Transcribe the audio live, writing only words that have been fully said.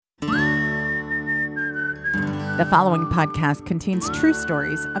The following podcast contains true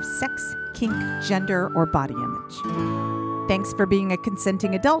stories of sex, kink, gender, or body image. Thanks for being a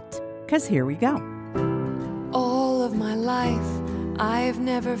consenting adult, because here we go. All of my life, I've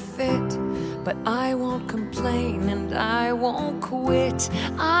never fit, but I won't complain and I won't quit.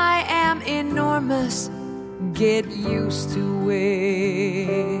 I am enormous, get used to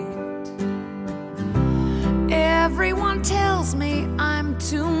it. Everyone tells me I'm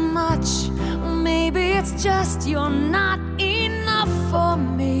too much. Maybe it's just you're not enough for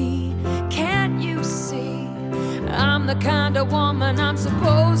me. Can't you see? I'm the kind of woman I'm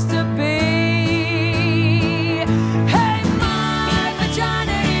supposed to be. Hey, my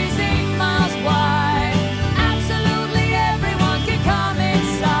vagina is 8 miles wide. Absolutely everyone can come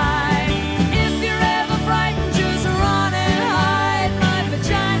inside. If you're ever frightened, just run and hide. My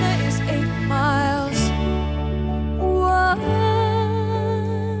vagina is 8 miles wide.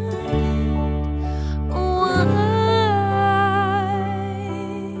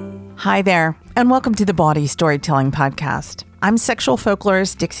 Hi there, and welcome to the Bawdy Storytelling Podcast. I'm sexual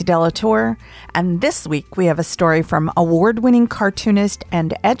folklorist Dixie Delatour, and this week we have a story from award-winning cartoonist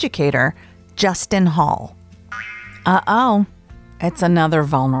and educator Justin Hall. Uh-oh, it's another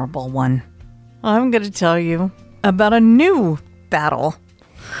vulnerable one. I'm going to tell you about a new battle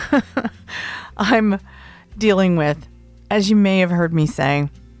I'm dealing with. As you may have heard me say,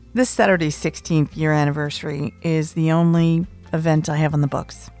 this Saturday's 16th year anniversary is the only event I have on the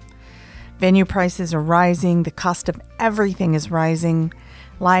books. Venue prices are rising. The cost of everything is rising.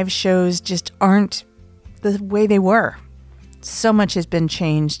 Live shows just aren't the way they were. So much has been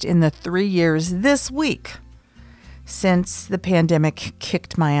changed in the 3 years this week since the pandemic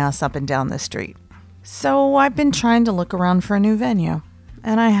kicked my ass up and down the street. So I've been trying to look around for a new venue,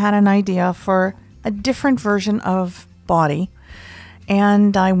 and I had an idea for a different version of Bawdy,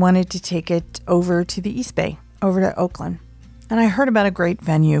 and I wanted to take it over to the East Bay, over to Oakland. And I heard about a great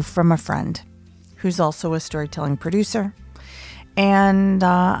venue from a friend who's also a storytelling producer. And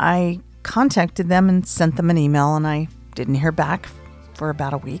I contacted them and sent them an email, and I didn't hear back for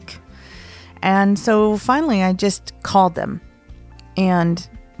about a week. And so finally I just called them. And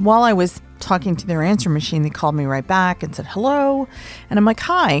while I was talking to their answer machine, they called me right back and said, hello. And I'm like,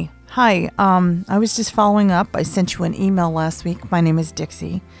 hi. I was just following up. I sent you an email last week. My name is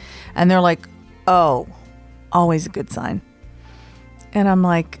Dixie. And they're like, oh, always a good sign. And I'm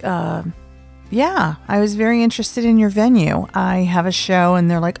like, yeah, I was very interested in your venue. I have a show. And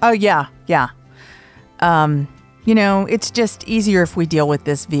they're like, oh, yeah. It's just easier if we deal with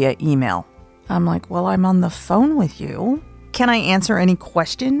this via email. I'm like, well, I'm on the phone with you. Can I answer any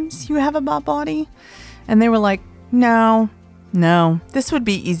questions you have about Bawdy? And they were like, no, this would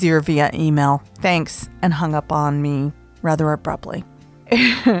be easier via email. Thanks. And hung up on me rather abruptly.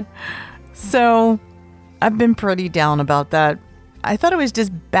 So I've been pretty down about that. I thought it was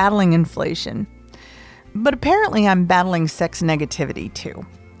just battling inflation. But apparently I'm battling sex negativity too.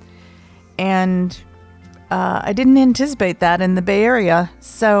 And I didn't anticipate that in the Bay Area,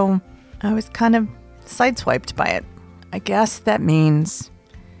 so I was kind of sideswiped by it. I guess that means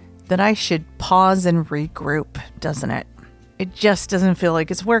that I should pause and regroup, doesn't it? It just doesn't feel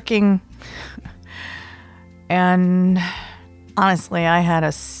like it's working. And honestly, I had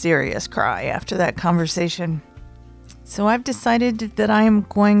a serious cry after that conversation. So I've decided that I am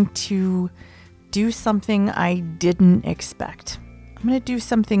going to do something I didn't expect. I'm going to do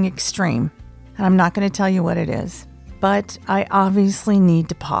something extreme, and I'm not going to tell you what it is. But I obviously need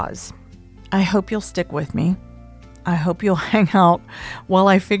to pause. I hope you'll stick with me. I hope you'll hang out while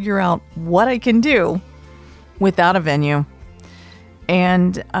I figure out what I can do without a venue.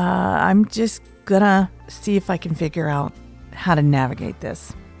 And I'm just going to see if I can figure out how to navigate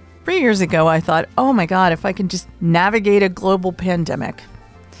this. 3 years ago, I thought, oh my God, if I can just navigate a global pandemic.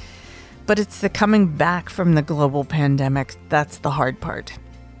 But it's the coming back from the global pandemic that's the hard part.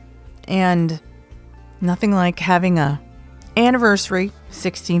 And nothing like having a anniversary,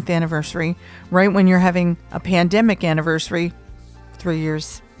 16th anniversary, right when you're having a pandemic anniversary, 3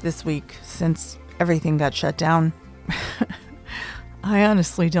 years this week since everything got shut down. I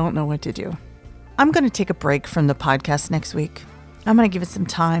honestly don't know what to do. I'm going to take a break from the podcast next week. I'm going to give it some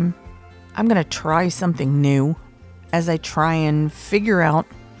time. I'm going to try something new as I try and figure out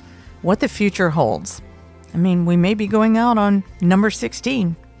what the future holds. I mean, we may be going out on number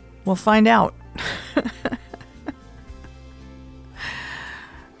 16. We'll find out.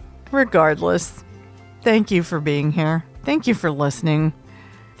 Regardless, thank you for being here. Thank you for listening.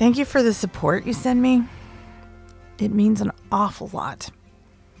 Thank you for the support you send me. It means an awful lot.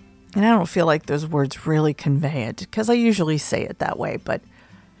 And I don't feel like those words really convey it, because I usually say it that way, but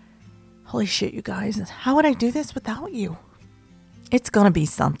Holy shit, you guys. How would I do this without you? It's going to be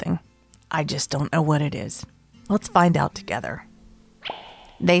something. I just don't know what it is. Let's find out together.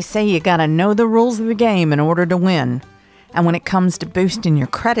 They say you got to know the rules of the game in order to win. And when it comes to boosting your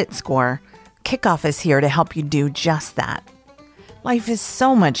credit score, Kickoff is here to help you do just that. Life is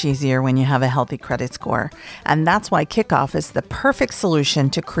so much easier when you have a healthy credit score, and that's why Kickoff is the perfect solution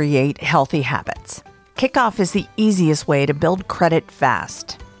to create healthy habits. Kickoff is the easiest way to build credit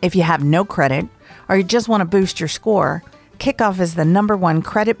fast. If you have no credit, or you just want to boost your score, Kickoff is the #1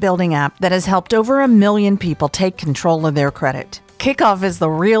 credit building app that has helped over 1 million people take control of their credit. Kickoff is the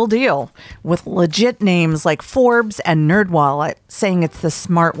real deal, with legit names like Forbes and NerdWallet saying it's the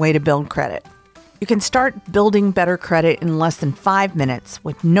smart way to build credit. You can start building better credit in less than 5 minutes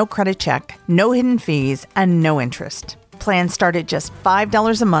with no credit check, no hidden fees, and no interest. Plans start at just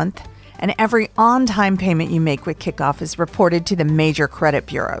 $5 a month, and every on-time payment you make with Kickoff is reported to the major credit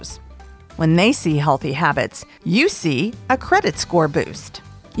bureaus. When they see healthy habits, you see a credit score boost.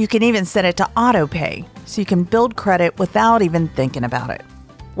 You can even set it to auto pay, so you can build credit without even thinking about it.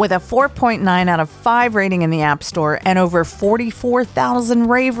 With a 4.9 out of 5 rating in the App Store and over 44,000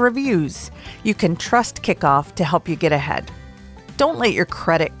 rave reviews, you can trust Kickoff to help you get ahead. Don't let your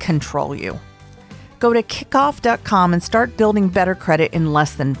credit control you. Go to kickoff.com and start building better credit in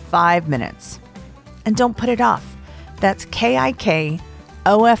less than 5 minutes. And don't put it off. That's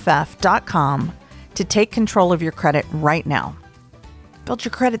KIKOFF.com to take control of your credit right now. Build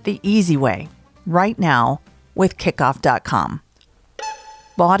your credit the easy way, right now, with kickoff.com.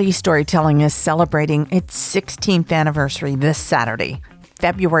 Bawdy Storytelling is celebrating its 16th anniversary this Saturday,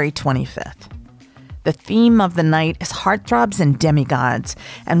 February 25th. The theme of the night is heartthrobs and demigods,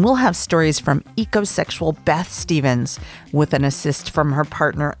 and we'll have stories from ecosexual Beth Stevens, with an assist from her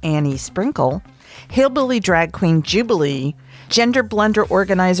partner Annie Sprinkle, hillbilly drag queen Jubilee, gender blender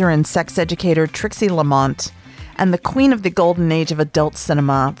organizer and sex educator Trixie Lamont, and the queen of the golden age of adult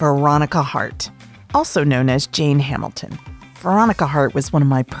cinema, Veronica Hart, also known as Jane Hamilton. Veronica Hart was one of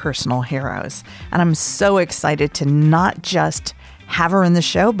my personal heroes, and I'm so excited to not just have her in the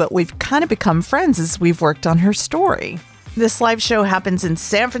show, but we've kind of become friends as we've worked on her story. This live show happens in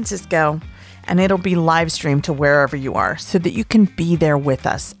San Francisco, and it'll be live streamed to wherever you are so that you can be there with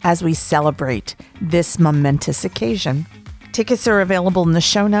us as we celebrate this momentous occasion. Tickets are available in the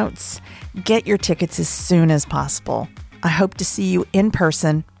show notes. Get your tickets as soon as possible. I hope to see you in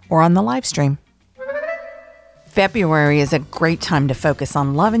person or on the live stream. February is a great time to focus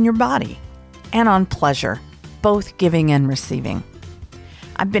on loving your body and on pleasure, both giving and receiving.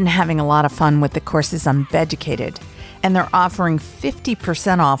 I've been having a lot of fun with the courses on Beducated, and they're offering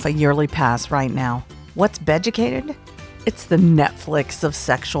 50% off a yearly pass right now. What's Beducated? It's the Netflix of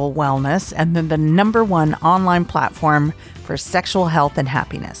sexual wellness and then the #1 online platform for sexual health and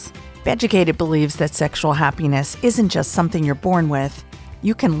happiness. Beducated believes that sexual happiness isn't just something you're born with,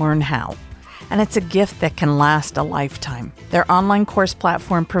 you can learn how. And it's a gift that can last a lifetime. Their online course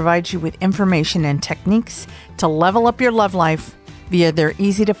platform provides you with information and techniques to level up your love life via their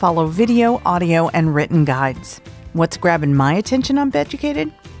easy-to-follow video, audio, and written guides. What's grabbing my attention on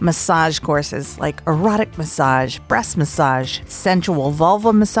Beducated? Massage courses like erotic massage, breast massage, sensual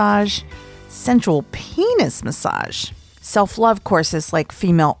vulva massage, sensual penis massage. Self-love courses like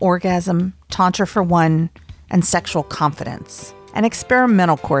female orgasm, Tantra for One, and sexual confidence. And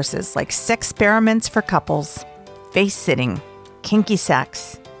experimental courses like Sexperiments for couples, face sitting, kinky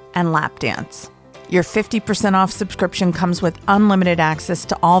sex, and lap dance. Your 50% off subscription comes with unlimited access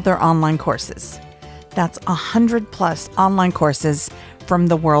to all their online courses. That's 100+ online courses from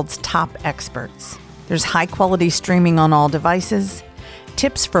the world's top experts. There's high-quality streaming on all devices,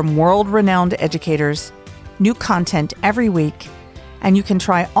 tips from world-renowned educators, new content every week, and you can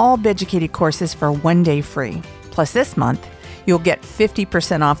try all Beducated courses for 1 day free. Plus this month, you'll get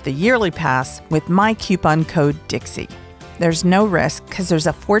 50% off the yearly pass with my coupon code DIXIE. There's no risk because there's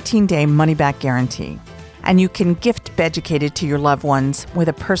a 14-day money-back guarantee. And you can gift Beducated to your loved ones with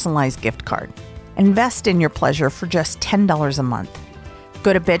a personalized gift card. Invest in your pleasure for just $10 a month.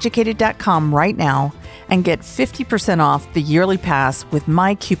 Go to Beducated.com right now and get 50% off the yearly pass with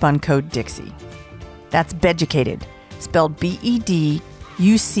my coupon code DIXIE. That's Beducated, spelled BEDUCATED.com.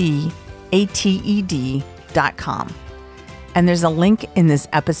 And there's a link in this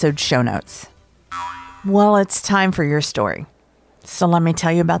episode's show notes. Well, it's time for your story. So let me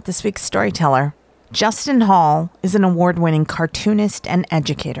tell you about this week's storyteller. Justin Hall is an award-winning cartoonist and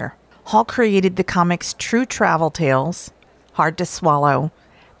educator. Hall created the comics True Travel Tales, Hard to Swallow,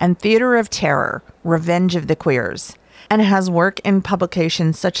 and Theater of Terror, Revenge of the Queers, and has work in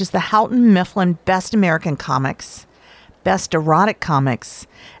publications such as the Houghton Mifflin Best American Comics, Best Erotic Comics,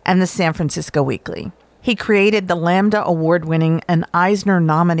 and the San Francisco Weekly. He created the Lambda Award-winning and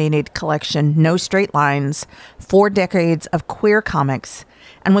Eisner-nominated collection No Straight Lines, 4 Decades of Queer Comics,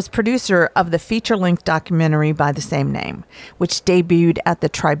 and was producer of the feature-length documentary by the same name, which debuted at the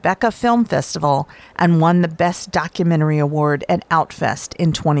Tribeca Film Festival and won the Best Documentary Award at Outfest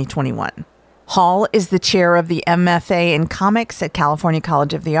in 2021. Hall is the chair of the MFA in Comics at California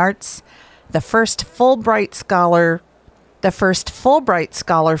College of the Arts, the first Fulbright Scholar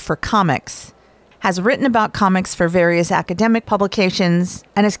for comics, has written about comics for various academic publications,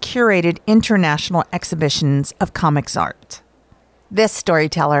 and has curated international exhibitions of comics art. This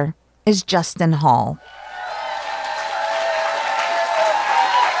storyteller is Justin Hall.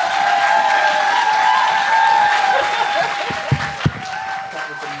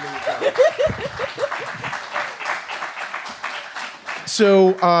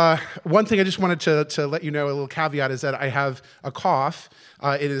 So one thing I just wanted to let you know, a little caveat, is that I have a cough.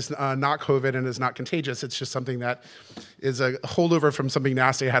 It is not COVID and is not contagious. It's just something that is a holdover from something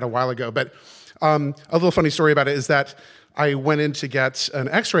nasty I had a while ago. But a little funny story about it is that I went in to get an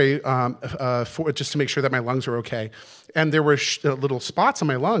x-ray just to make sure that my lungs were okay. And there were little spots on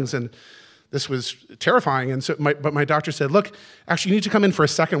my lungs, and this was terrifying. And so but my doctor said, look, actually, you need to come in for a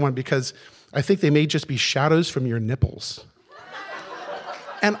second one because I think they may just be shadows from your nipples.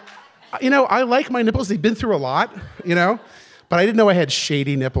 And, I like my nipples. They've been through a lot, but I didn't know I had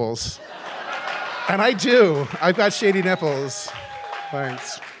shady nipples. And I do. I've got shady nipples.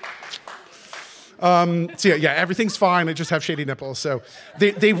 Thanks. So yeah, everything's fine. I just have shady nipples. So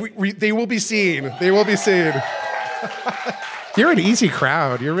they will be seen. They will be seen. You're an easy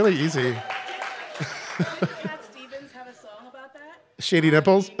crowd. You're really easy. Cat Stevens have a song about that? Shady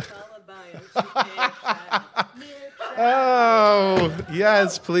nipples? Oh,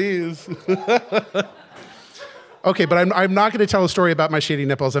 yes, please. Okay, but I'm not going to tell a story about my shady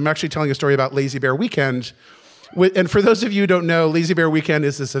nipples. I'm actually telling a story about Lazy Bear Weekend. And for those of you who don't know, Lazy Bear Weekend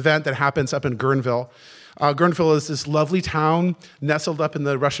is this event that happens up in Guerneville. Guerneville is this lovely town nestled up in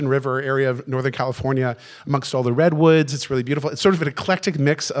the Russian River area of Northern California amongst all the redwoods. It's really beautiful. It's sort of an eclectic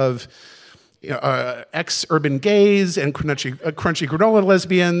mix of ex-urban gays and crunchy granola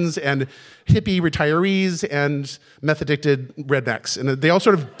lesbians and hippie retirees and meth-addicted rednecks. And they all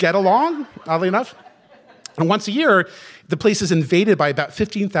sort of get along, oddly enough. And once a year, the place is invaded by about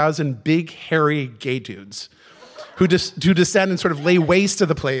 15,000 big, hairy gay dudes who descend and sort of lay waste to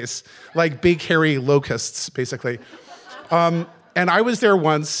the place like big, hairy locusts, basically. And I was there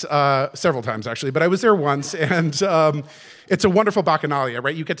once, several times actually, but I was there once, and it's a wonderful bacchanalia,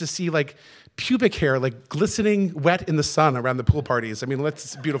 right? You get to see like pubic hair like glistening wet in the sun around the pool parties. I mean,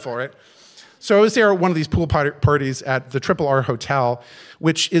 it's beautiful, right? So I was there at one of these pool parties at the Triple R Hotel,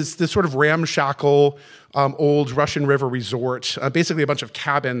 which is this sort of ramshackle, old Russian River resort, basically a bunch of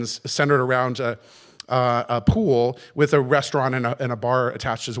cabins centered around a pool with a restaurant and a bar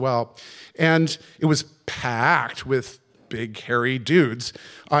attached as well. And it was packed with big, hairy dudes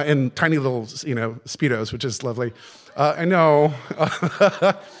in tiny little, Speedos, which is lovely. I know.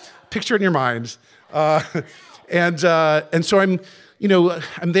 Picture it in your mind. And so I'm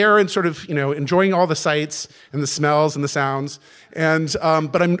there and sort of, enjoying all the sights and the smells and the sounds. And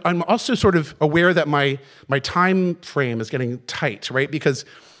but I'm also sort of aware that my time frame is getting tight, right? Because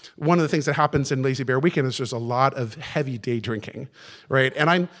one of the things that happens in Lazy Bear Weekend is there's a lot of heavy day drinking, right?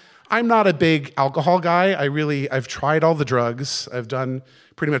 And I'm not a big alcohol guy. I've tried all the drugs. I've done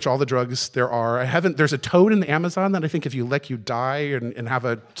pretty much all the drugs there are. There's a toad in the Amazon that I think if you lick, you die and have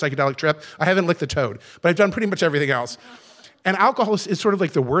a psychedelic trip. I haven't licked the toad, but I've done pretty much everything else. And alcohol is sort of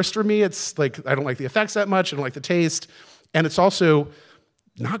like the worst for me. It's like, I don't like the effects that much. I don't like the taste. And it's also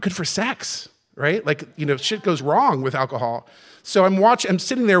not good for sex, right? Like, shit goes wrong with alcohol. So I'm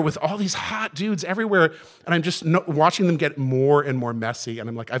sitting there with all these hot dudes everywhere, and I'm just watching them get more and more messy. And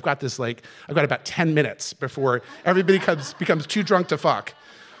I'm like, I've got about 10 minutes before everybody becomes too drunk to fuck.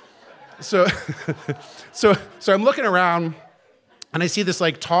 So I'm looking around, and I see this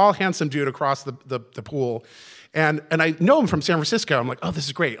like tall, handsome dude across the pool. And I know him from San Francisco. I'm like, oh, this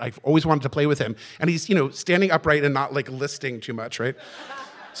is great. I've always wanted to play with him. And he's, standing upright and not like listing too much, right?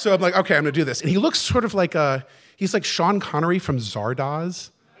 So I'm like, okay, I'm gonna do this. And he looks sort of like he's like Sean Connery from Zardoz.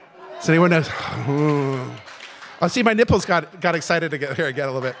 Does anyone know? I see my nipples got excited again. Here, I get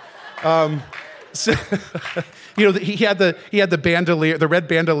a little bit. So, he had the bandolier, the red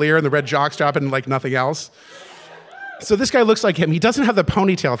bandolier and the red jockstrap and like nothing else. So this guy looks like him. He doesn't have the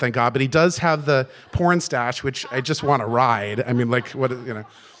ponytail, thank God, but he does have the porn stash, which I just want to ride. I mean, like, what.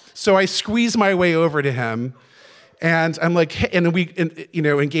 So I squeeze my way over to him, And I'm like, hey, and we,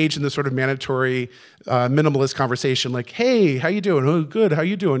 engage in this sort of mandatory minimalist conversation, like, hey, how you doing? Oh, good. How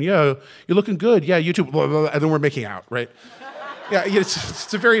you doing? Yeah, you're looking good. Yeah, you too. Blah, blah, blah. And then we're making out, right? Yeah,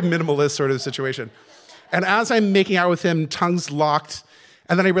 it's a very minimalist sort of situation. And as I'm making out with him, tongues locked,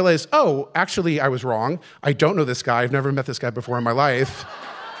 and then I realized, oh, actually, I was wrong. I don't know this guy. I've never met this guy before in my life.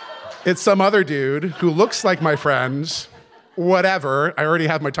 It's some other dude who looks like my friend. Whatever. I already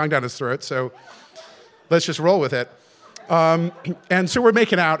have my tongue down his throat, so let's just roll with it. And so we're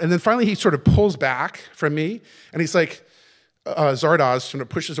making out, and then finally he sort of pulls back from me, and he's like, Zardoz sort of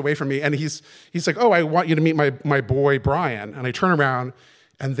pushes away from me, and he's like, oh, I want you to meet my boy, Brian. And I turn around,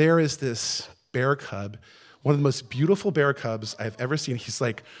 and there is this bear cub, one of the most beautiful bear cubs I've ever seen. He's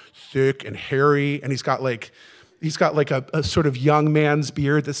like thick and hairy, and he's got like a sort of young man's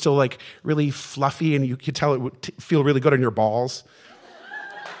beard that's still like really fluffy, and you could tell it would feel really good on your balls.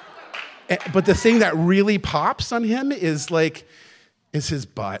 But the thing that really pops on him is his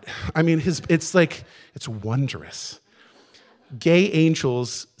butt. I mean, it's wondrous. Gay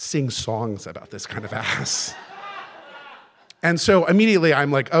angels sing songs about this kind of ass. And so immediately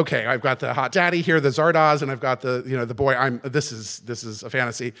I'm like, okay, I've got the hot daddy here, the Zardoz, and I've got the boy. This is a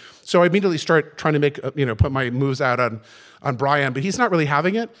fantasy. So I immediately start trying to put my moves out on Brian, but he's not really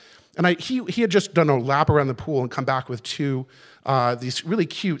having it. And he had just done a lap around the pool and come back with two these really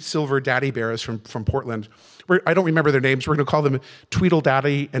cute silver daddy bears from Portland. I don't remember their names. We're going to call them Tweedle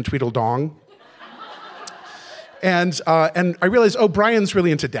Daddy and Tweedle Dong. And I realized, oh, Brian's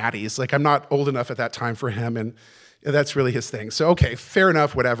really into daddies. Like, I'm not old enough at that time for him, and that's really his thing. So, okay, fair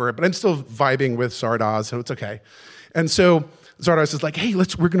enough, whatever. But I'm still vibing with Zardoz, so it's okay. And so Zardoz is like, hey,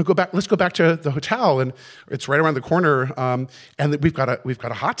 let's go back to the hotel, and it's right around the corner, and we've got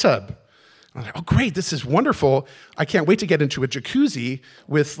a hot tub. I'm like, oh, great, this is wonderful. I can't wait to get into a jacuzzi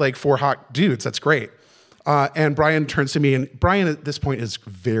with like 4 hot dudes. That's great. And Brian turns to me, and Brian at this point is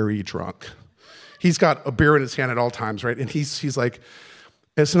very drunk. He's got a beer in his hand at all times, right? And he's like,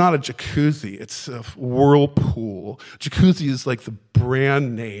 it's not a jacuzzi, it's a whirlpool. Jacuzzi is like the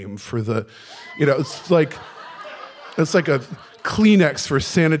brand name for the, it's like a Kleenex for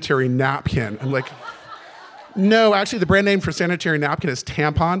sanitary napkin. I'm like, no, actually the brand name for sanitary napkin is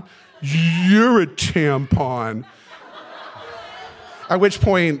tampon. You're a tampon. At which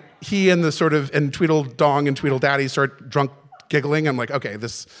point he and Tweedle Dong and Tweedle Daddy start drunk giggling. I'm like, okay,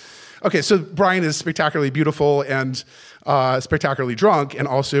 so Brian is spectacularly beautiful and spectacularly drunk and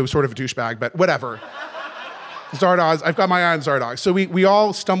also sort of a douchebag, but whatever. Zardoz, I've got my eye on Zardoz. So we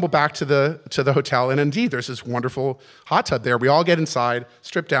all stumble back to the hotel, and indeed there's this wonderful hot tub there. We all get inside,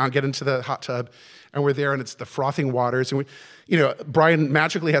 strip down, get into the hot tub, and we're there, and it's the frothing waters. And Brian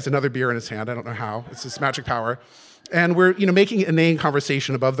magically has another beer in his hand. I don't know how. It's this magic power. And we're making inane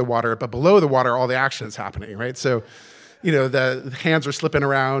conversation above the water, but below the water, all the action is happening, right? So the hands are slipping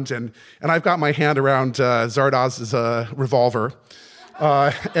around, and I've got my hand around Zardoz's revolver,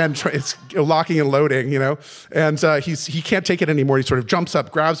 and it's locking and loading, and he can't take it anymore. He sort of jumps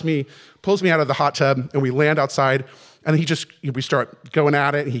up, grabs me, pulls me out of the hot tub, and we land outside, and we start going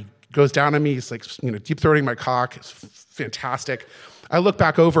at it, and he goes down on me. He's like, deep throating my cock. It's fantastic. I look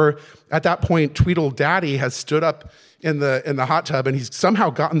back over. At that point, Tweedle Daddy has stood up in the hot tub, and he's somehow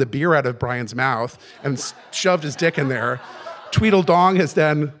gotten the beer out of Brian's mouth and shoved his dick in there. Tweedle Dong has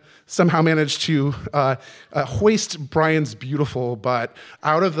then somehow managed to hoist Brian's beautiful butt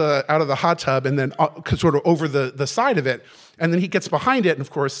out of the hot tub and then sort of over the side of it. And then he gets behind it and,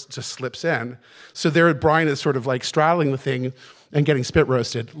 of course, just slips in. So there Brian is sort of like straddling the thing and getting spit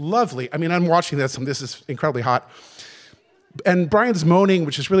roasted. Lovely. I mean, I'm watching this, and this is incredibly hot. And Brian's moaning,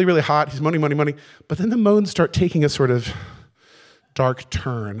 which is really, really hot. He's moaning. But then the moans start taking a sort of dark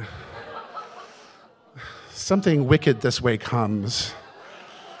turn. Something wicked this way comes.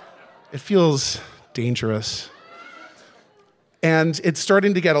 It feels dangerous. And it's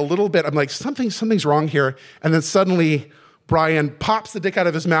starting to get a little bit, I'm like, something's wrong here. And then suddenly Brian pops the dick out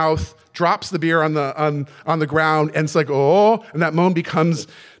of his mouth, drops the beer on the ground, and it's like, oh, and that moan becomes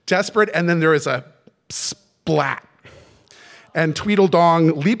desperate, and then there is a splat. And Tweedle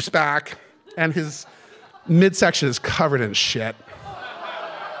Dong leaps back, and his midsection is covered in shit.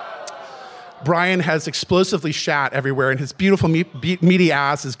 Brian has explosively shat everywhere, and his beautiful meaty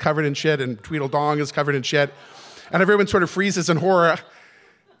ass is covered in shit, and Tweedle Dong is covered in shit. And everyone sort of freezes in horror.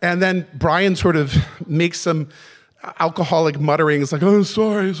 And then Brian sort of makes some alcoholic mutterings like, oh,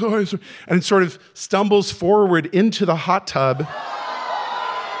 sorry. And sort of stumbles forward into the hot tub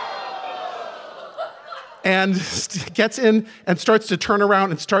and gets in and starts to turn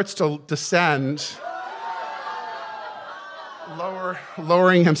around and starts to descend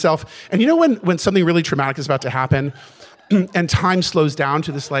lowering himself. And you know when something really traumatic is about to happen and time slows down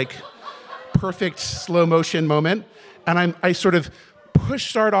to this like perfect slow motion moment, and I sort of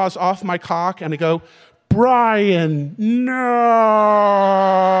push Zardoz off my cock and I go, Brian, no.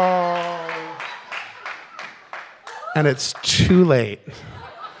 And it's too late.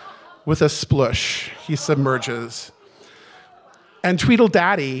 With a splush, he submerges. And Tweedle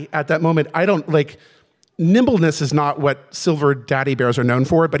Daddy, at that moment, nimbleness is not what silver daddy bears are known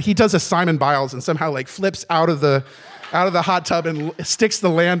for, but he does a Simon Biles and somehow like flips out of the hot tub and sticks the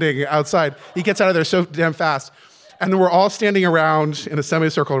landing outside. He gets out of there so damn fast. And then we're all standing around in a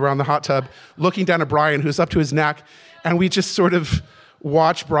semicircle around the hot tub, looking down at Brian, who's up to his neck, and we just sort of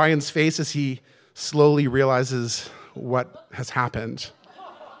watch Brian's face as he slowly realizes what has happened.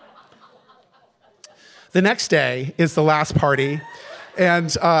 The next day is the last party,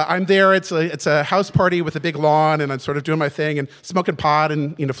 and I'm there. It's a house party with a big lawn, and I'm sort of doing my thing and smoking pot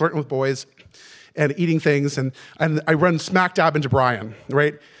and flirting with boys and eating things, and I run smack dab into Brian,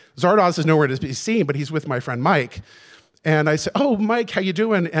 right? Zardoz is nowhere to be seen, but he's with my friend Mike. And I said, oh, Mike, how you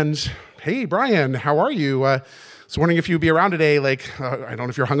doing? And hey, Brian, how are you? I was wondering if you'd be around today. I don't know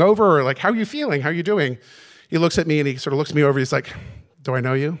if you're hungover or how are you feeling? How are you doing? He looks at me and he sort of looks me over. He's like, do I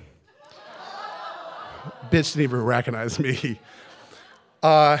know you? Bitch didn't even recognize me.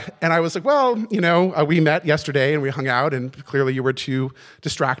 And I was like, well, we met yesterday and we hung out and clearly you were too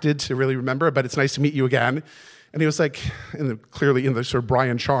distracted to really remember, but it's nice to meet you again. And he was like, clearly in the sort of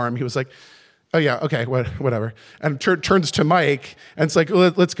Brian charm, he was like, oh yeah, okay, whatever. And turns to Mike and it's like,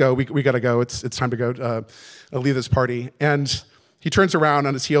 let's go, we gotta go, it's time to go leave this party. And he turns around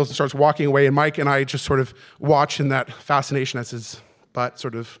on his heels and starts walking away, and Mike and I just sort of watch in that fascination as his butt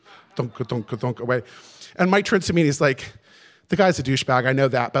sort of thunk away. And Mike turns to me and he's like, the guy's a douchebag, I know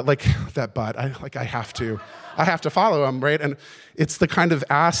that, but that butt, I have to follow him, right? And it's the kind of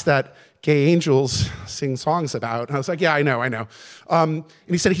ass that gay angels sing songs about. And I was like, yeah, I know. And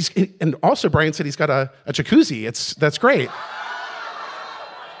he said and also Brian said he's got a jacuzzi. That's great.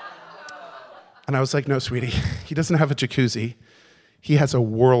 And I was like, no, sweetie, he doesn't have a jacuzzi. He has a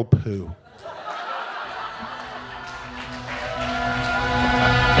whirlpool.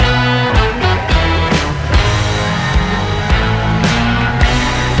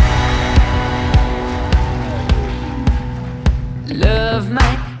 Love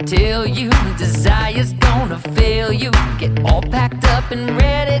might tell you desire's gonna fail you. Get all packed up and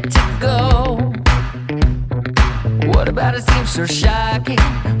ready to go. What about it seems so shocking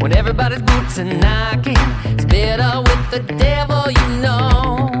when everybody's boots are knocking? It's better with the devil, you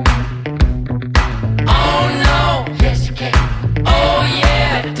know. Oh no, yes you can. Oh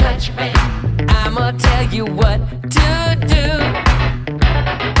yeah, better touch me. I'ma tell you what to do.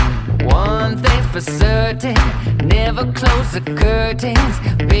 One thing's for certain, never close the curtains.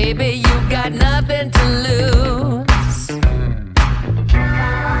 Baby, you got nothing to lose.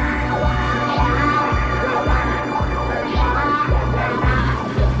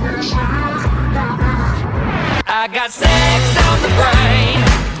 I got sex on the brain,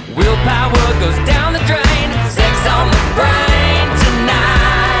 willpower goes down the drain. Sex on the brain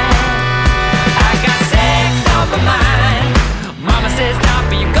tonight. I got sex on my mind. Mama says stop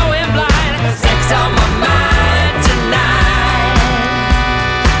or you're going blind. Sex on my mind tonight.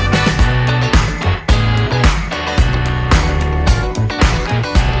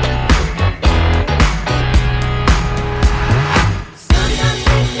 Sometimes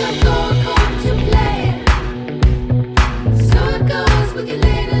things don't go according to plan. So it goes with your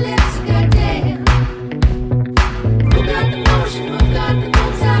later lips, goddamn. Who got the motion? Who got the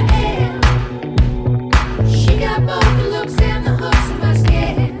moves I am? She got both the looks and the hooks in my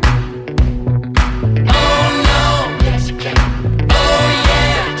skin. Oh no, yes you can. Oh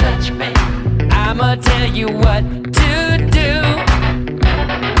yeah, touch me. I'ma tell you what to do.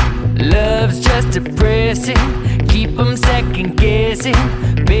 Love's just depressing, keep 'em second guessing.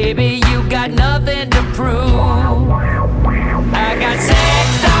 Baby, you got nothing to prove. I got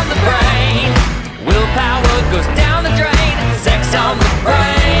sex on the brain, willpower goes down the drain. Sex on the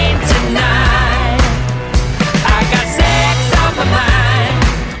brain tonight. I got sex on my mind.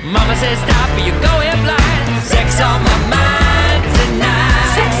 Mama says stop or you're going blind. Sex on my mind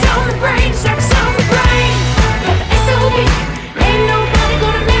tonight. Sex on the brain, sex on the brain. SOB, ain't nobody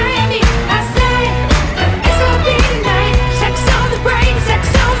gonna marry me. I say SOB tonight. Sex on the brain, sex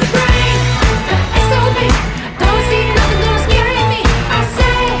on the brain. SOB, don't see nothing gonna scare me. I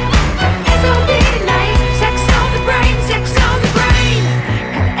say SOB tonight. Sex on the brain, sex on the brain.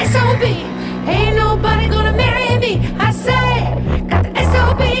 SOB, ain't nobody gonna marry me. I say got the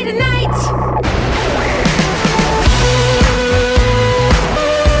SOB tonight.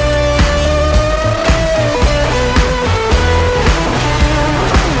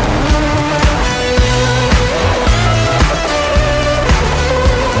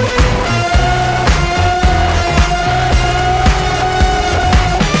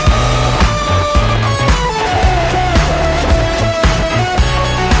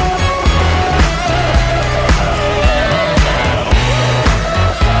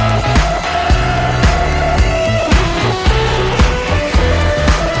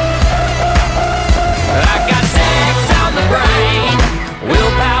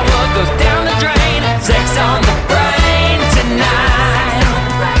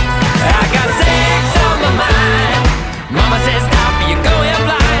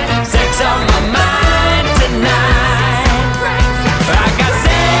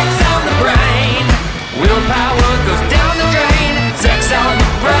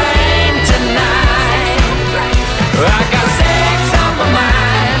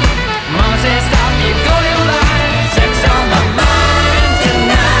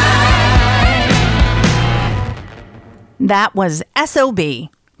 That was SOB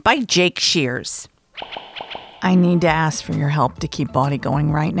by Jake Shears. I need to ask for your help to keep Bawdy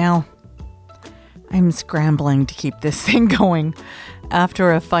going right now. I'm scrambling to keep this thing going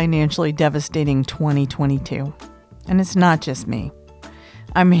after a financially devastating 2022. And it's not just me.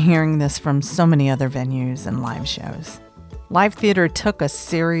 I'm hearing this from so many other venues and live shows. Live theater took a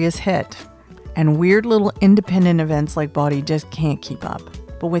serious hit, and weird little independent events like Bawdy just can't keep up.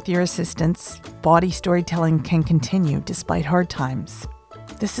 But with your assistance, Bawdy storytelling can continue despite hard times.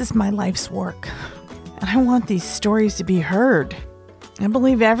 This is my life's work, and I want these stories to be heard. I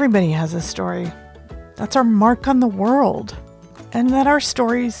believe everybody has a story. That's our mark on the world. And that our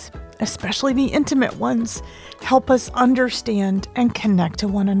stories, especially the intimate ones, help us understand and connect to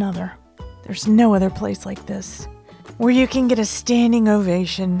one another. There's no other place like this where you can get a standing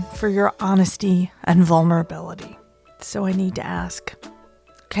ovation for your honesty and vulnerability. So I need to ask,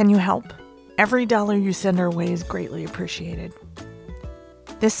 can you help? Every dollar you send our way is greatly appreciated.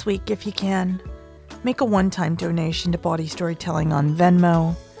 This week, if you can, make a one-time donation to Bawdy Storytelling on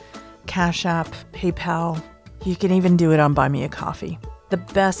Venmo, Cash App, PayPal. You can even do it on Buy Me a Coffee. The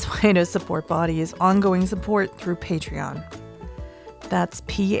best way to support Bawdy is ongoing support through Patreon. That's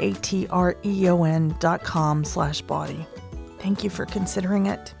patreon.com/Bawdy. Thank you for considering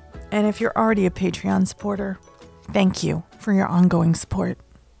it. And if you're already a Patreon supporter, thank you for your ongoing support.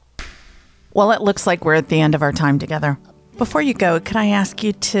 Well, it looks like we're at the end of our time together. Before you go, can I ask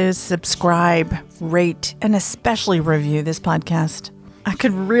you to subscribe, rate, and especially review this podcast? I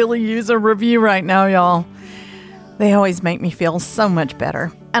could really use a review right now, y'all. They always make me feel so much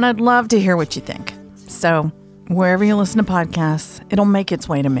better. And I'd love to hear what you think. So, wherever you listen to podcasts, it'll make its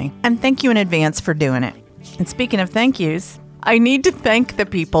way to me. And thank you in advance for doing it. And speaking of thank yous, I need to thank the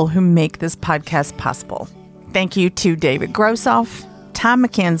people who make this podcast possible. Thank you to David Grossoff, Tom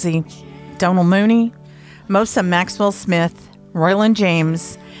McKenzie, Donald Mooney, Mosa Maxwell Smith, Royland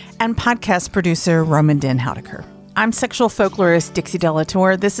James, and podcast producer Roman Den Houdeker. I'm sexual folklorist Dixie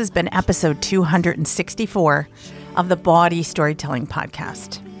Delator. This has been episode 264 of the Bawdy Storytelling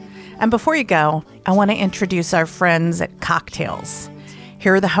Podcast. And before you go, I want to introduce our friends at Cocktails.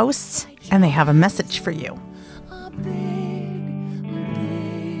 Here are the hosts, and they have a message for you.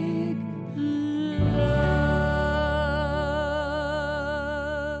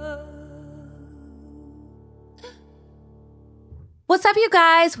 What's up, you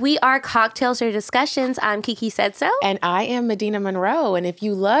guys? We are Cocktails Dirty Discussions. I'm Kiki Said So. And I am Medina Monroe. And if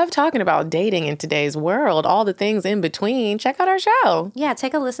you love talking about dating in today's world, all the things in between, check out our show. Yeah,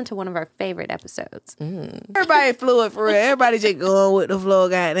 take a listen to one of our favorite episodes. Everybody fluid for real. Everybody just going with the flow,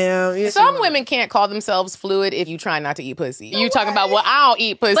 goddamn. Some women can't call themselves fluid if you try not to eat pussy. You talking about, well, I don't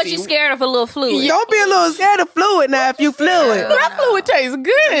eat pussy. But you scared of a little fluid. Don't be a little scared of fluid now if you fluid. That fluid tastes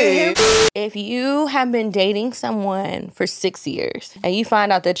good. If you have been dating someone for 6 years and you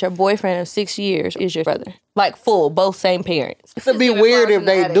find out that your boyfriend of 6 years is your brother, like full, both same parents. It'd be weird if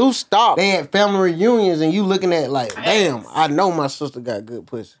they do stop. They had family reunions and you looking at like, damn, I know my sister got good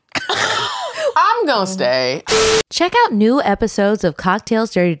pussy. I'm gonna stay. Check out new episodes of Cocktails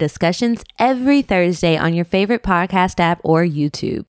Dirty Discussions every Thursday on your favorite podcast app or YouTube.